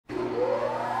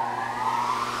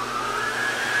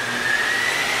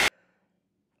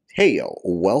Hey yo,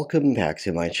 welcome back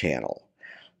to my channel.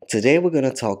 Today we're going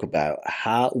to talk about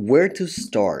where to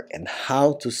start and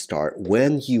how to start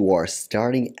when you are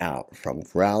starting out from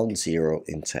ground zero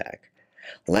in tech.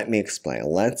 Let me explain.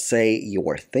 Let's say you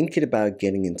are thinking about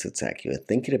getting into tech, you're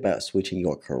thinking about switching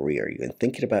your career, you're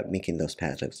thinking about making those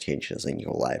positive changes in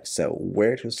your life. So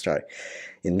where to start?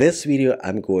 In this video,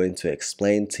 I'm going to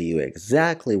explain to you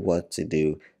exactly what to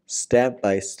do step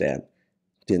by step.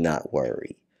 Do not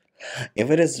worry. If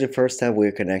it is the first time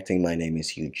we're connecting, my name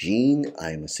is Eugene.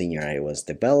 I'm a senior iOS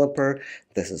developer.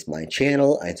 This is my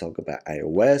channel. I talk about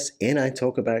iOS and I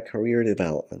talk about career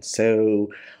development. So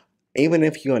even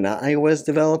if you're not an iOS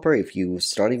developer, if you're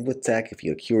starting with tech, if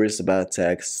you're curious about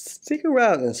tech, stick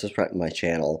around and subscribe to my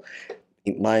channel.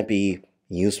 It might be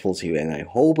useful to you and I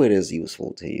hope it is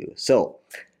useful to you. So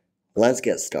let's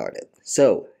get started.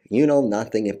 So you know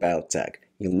nothing about tech.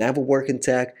 You'll never work in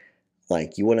tech,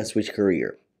 like you want to switch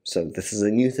career. So this is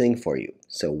a new thing for you.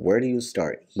 So where do you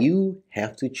start? You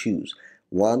have to choose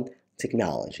one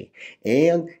technology.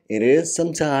 And it is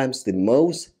sometimes the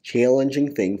most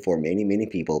challenging thing for many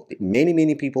people.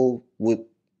 Many people would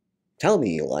tell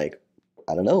me like,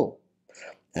 I don't know.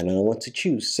 I don't know what to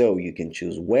choose. So you can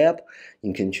choose web,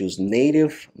 you can choose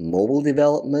native mobile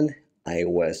development,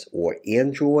 iOS or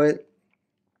Android.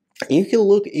 You can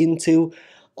look into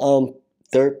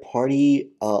third-party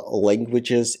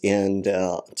languages and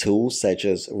tools such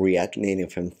as React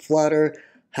Native and Flutter.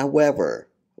 However,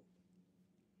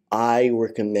 I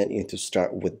recommend you to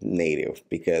start with native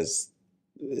because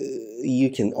you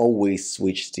can always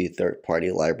switch to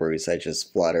third-party libraries such as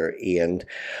Flutter and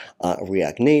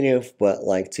React Native, but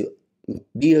like to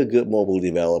be a good mobile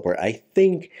developer, I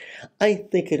think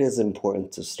it is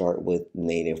important to start with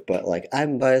native, but like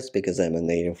I'm biased because I'm a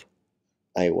native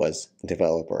iOS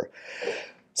developer.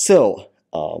 So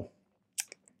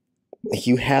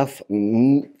you have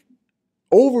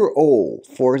overall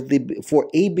for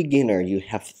a beginner you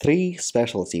have three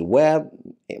specialty: web,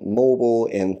 mobile,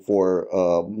 and for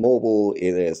mobile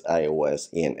it is iOS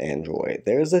and Android.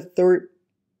 There's a third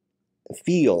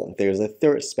field, there's a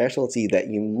third specialty that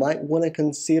you might want to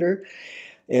consider.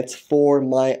 It's for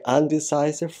my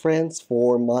undecisive friends,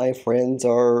 for my friends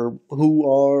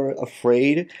who are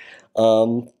afraid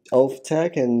of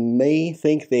tech and may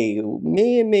think they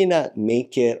may or may not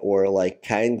make it, or like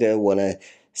kind of want to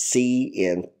see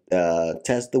and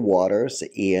test the waters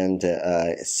and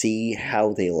see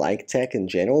how they like tech in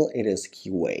general. It is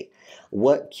QA.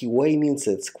 What QA means,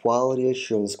 it's quality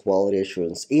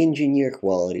assurance engineer,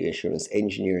 quality assurance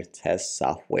engineer test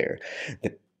software.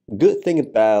 The good thing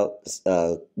about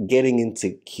getting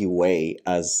into QA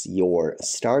as your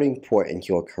starting point in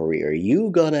your career, you're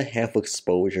gonna have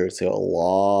exposure to a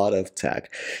lot of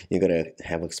tech. You're gonna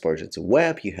have exposure to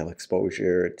web, you have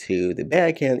exposure to the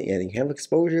backend, and you have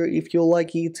exposure, if you're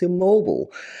lucky, to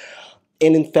mobile.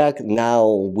 And in fact, now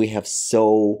we have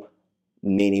so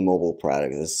many mobile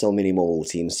products, there's so many mobile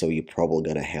teams, so you're probably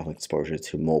gonna have exposure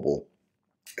to mobile.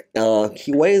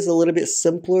 QA is a little bit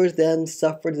simpler than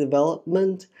software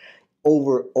development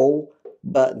overall,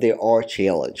 but there are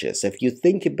challenges. If you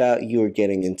think about you're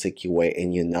getting into QA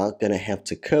and you're not going to have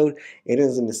to code, it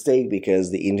is a mistake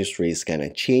because the industry is kind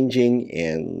of changing,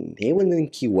 and even in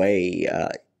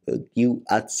QA, you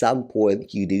at some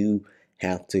point you do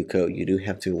have to code, you do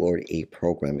have to learn a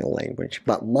programming language.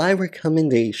 But my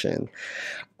recommendation,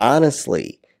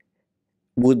 honestly,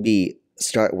 would be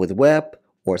start with web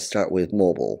or start with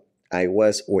mobile,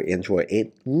 iOS or Android.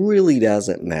 It really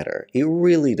doesn't matter. It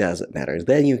really doesn't matter.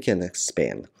 Then you can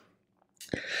expand.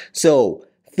 So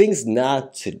things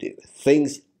not to do,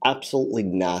 things absolutely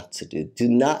not to do. Do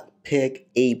not pick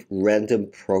a random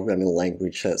programming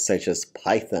language such as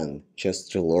Python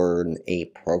just to learn a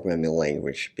programming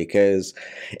language, because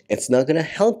it's not going to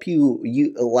help you.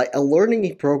 Learning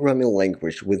a programming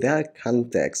language without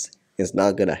context is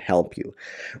not going to help you.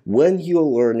 When you're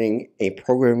learning a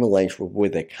programming language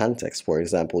with a context, for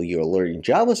example, you're learning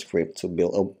JavaScript to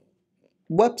build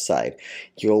a website,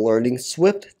 you're learning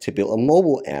Swift to build a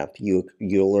mobile app, you're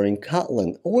learning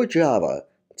Kotlin or Java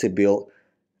to build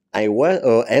iOS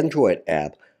or Android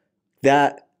app,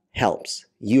 that helps.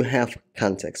 You have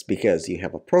context because you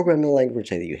have a programming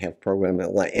language and you have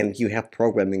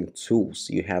programming tools.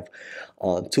 You have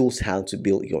tools how to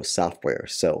build your software,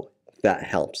 so that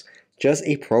helps. Just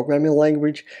a programming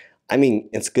language, I mean,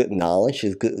 it's good knowledge.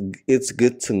 It's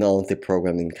good to know the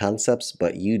programming concepts,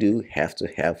 but you do have to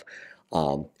have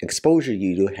exposure.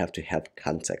 You do have to have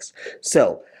context.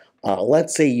 So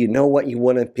let's say you know what you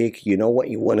want to pick, you know what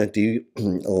you want to do,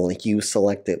 like you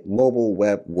selected mobile,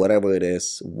 web, whatever it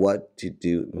is, what to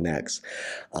do next.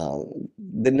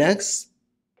 The next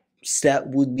step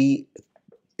would be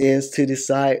is to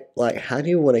decide like how do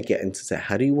you want to get into that?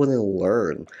 How do you want to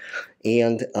learn?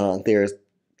 And there's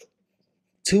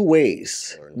two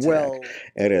ways. Well,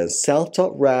 it is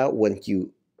self-taught route when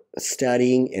you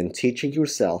studying and teaching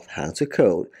yourself how to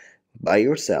code by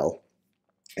yourself,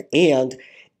 and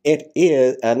it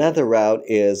is another route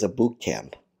is a boot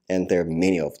camp, and there are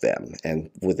many of them. And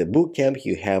with the boot camp,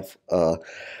 you have an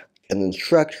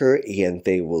instructor, and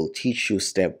they will teach you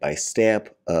step by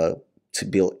step to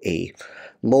build a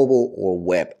mobile or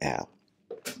web app.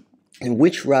 And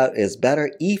which route is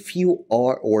better if you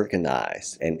are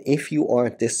organized and if you are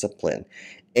disciplined,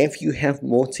 if you have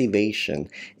motivation,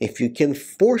 if you can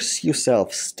force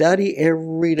yourself, study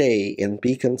every day and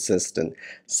be consistent.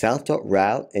 Self-taught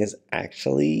route is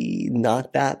actually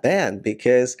not that bad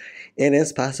because it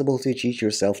is possible to teach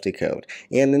yourself to code.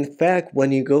 And in fact,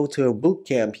 when you go to a boot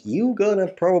camp, you're gonna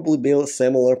probably build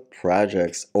similar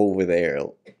projects over there.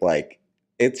 Like,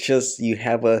 it's just you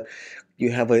have an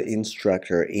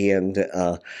instructor, and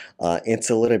it's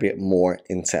a little bit more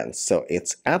intense, so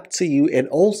it's up to you. And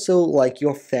also like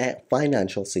your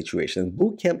financial situation,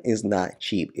 bootcamp is not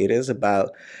cheap. It is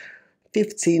about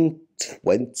 15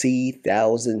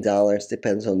 $20,000,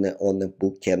 depends on the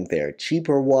bootcamp. There are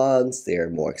cheaper ones, there are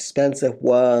more expensive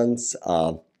ones.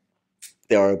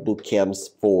 There are boot camps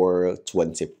for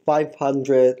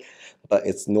 2,500, but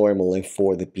it's normally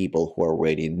for the people who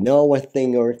already know a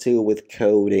thing or two with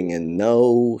coding and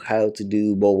know how to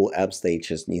do mobile apps. They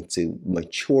just need to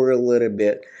mature a little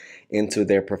bit into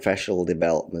their professional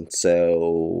development.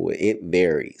 So it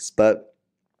varies. But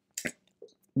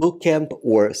bootcamp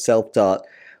or self-taught,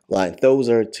 like those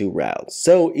are two routes.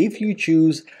 So if you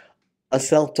choose a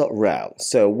self-taught route,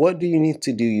 so what do you need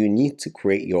to do? You need to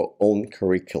create your own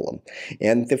curriculum.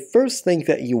 And the first thing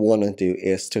that you want to do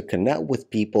is to connect with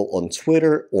people on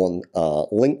Twitter, on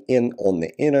LinkedIn, on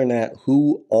the internet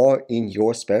who are in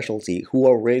your specialty, who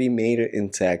already made it in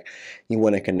tech. You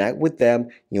want to connect with them.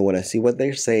 You want to see what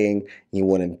they're saying. You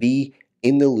want to be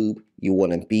in the loop. You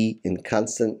want to be in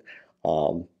constant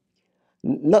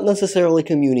not necessarily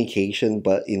communication,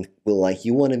 but in like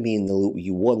you want to be in the loop.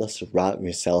 You want to surround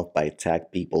yourself by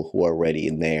tech people who are already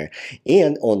in there.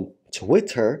 And on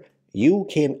Twitter, you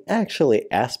can actually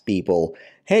ask people,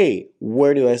 "Hey,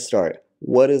 where do I start?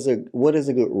 What is a good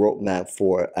roadmap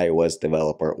for iOS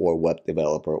developer or web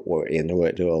developer or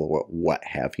Android developer, what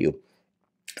have you?"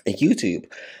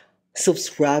 YouTube.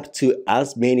 Subscribe to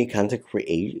as many content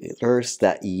creators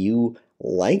that you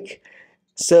like.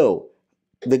 So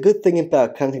the good thing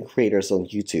about content creators on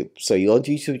YouTube, so on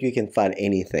YouTube you can find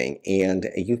anything, and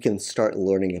you can start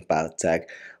learning about tech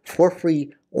for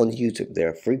free on YouTube. There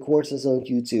are free courses on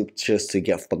YouTube just to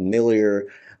get familiar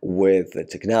with the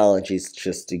technologies,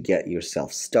 just to get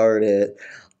yourself started.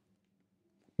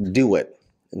 Do it.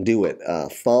 Do it.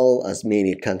 Follow as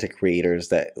many content creators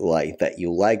that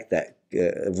you like, that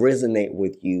resonate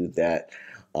with you, that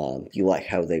you like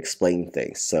how they explain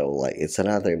things. So like it's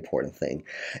another important thing.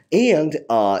 And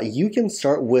you can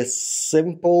start with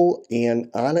simple and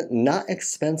not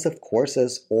expensive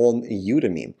courses on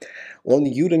Udemy. On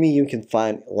Udemy you can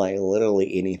find like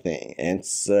literally anything. And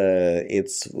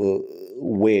it's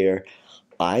where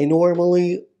I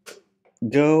normally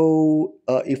go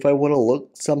if I want to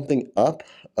look something up.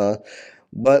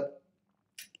 But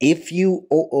if you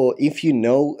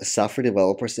know software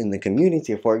developers in the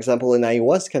community, for example, in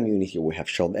iOS community, we have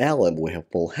Sean Allen, we have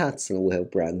Paul Hudson, we have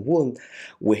Brad Woon,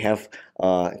 we have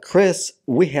Chris,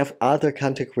 we have other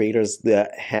content creators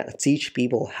that teach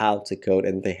people how to code,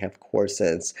 and they have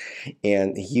courses,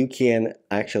 and you can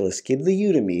actually skip the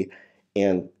Udemy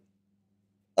and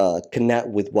connect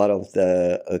with one of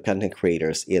the content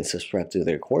creators and subscribe to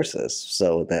their courses.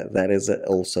 So that is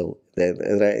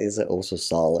also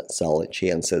solid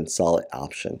chance and solid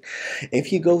option.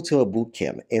 If you go to a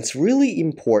bootcamp, it's really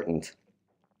important.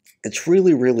 It's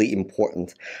really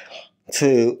important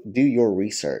to do your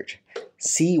research.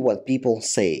 See what people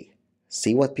say.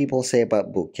 See what people say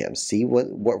about boot camps. See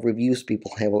what reviews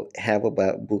people have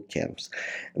about boot camps.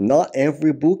 Not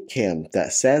every boot camp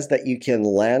that says that you can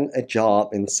land a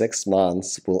job in 6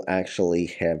 months will actually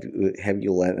have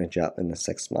you land a job in the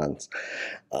 6 months.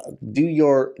 Do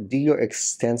your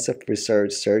extensive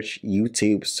research. Search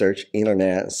YouTube, search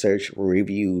internet, search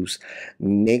reviews.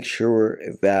 Make sure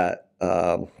that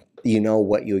you know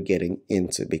what you're getting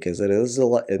into, because it is a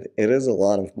lot. It is a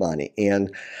lot of money,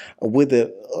 and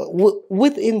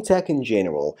within tech in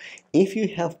general, if you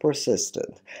have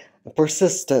persistence,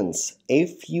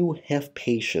 if you have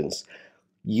patience,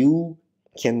 you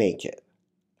can make it.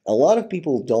 A lot of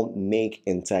people don't make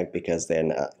in tech because they're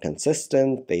not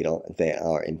consistent, they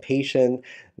are impatient,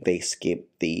 they skip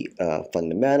the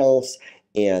fundamentals,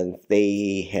 and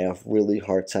they have really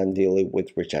hard time dealing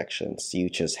with rejections. You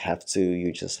just have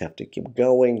to keep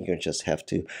going, you just have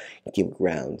to keep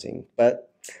grounding.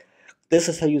 But this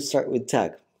is how you start with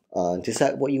tech.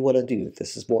 Decide what you want to do.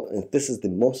 This is the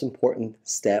most important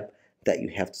step that you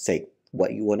have to take.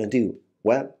 What you want to do: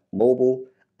 web, mobile,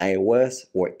 iOS,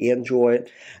 or Android.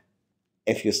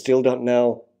 If you still don't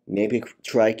know, maybe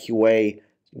try QA.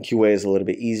 QA is a little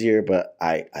bit easier, but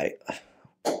I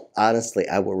honestly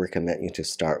I would recommend you to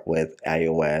start with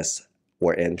iOS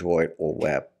or Android or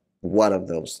web, one of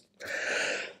those.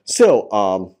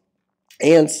 So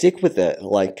and stick with it.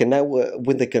 Like connect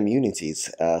with the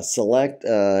communities. Select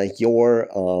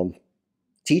your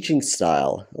teaching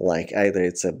style. Like either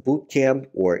it's a boot camp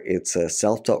or it's a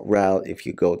self-taught route. If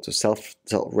you go to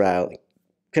self-taught route,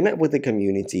 connect with the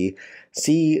community,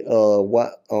 see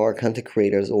what are content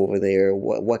creators over there,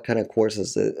 what kind of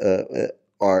courses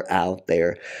are out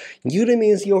there.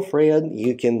 Udemy is your friend.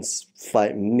 You can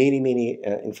find many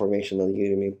information on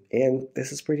Udemy, and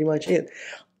this is pretty much it.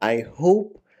 I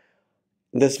hope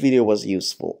this video was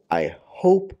useful. I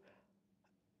hope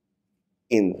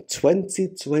in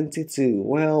 2022,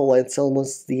 well, it's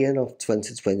almost the end of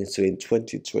 2022, in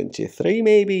 2023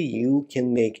 maybe, you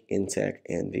can make Intech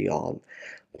and beyond.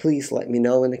 Please let me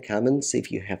know in the comments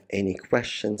if you have any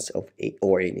questions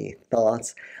or any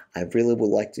thoughts. I really would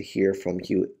like to hear from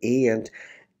you, and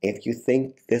if you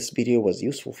think this video was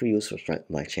useful for you, subscribe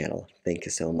to my channel. Thank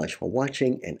you so much for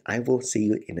watching, and I will see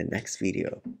you in the next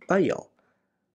video. Bye y'all.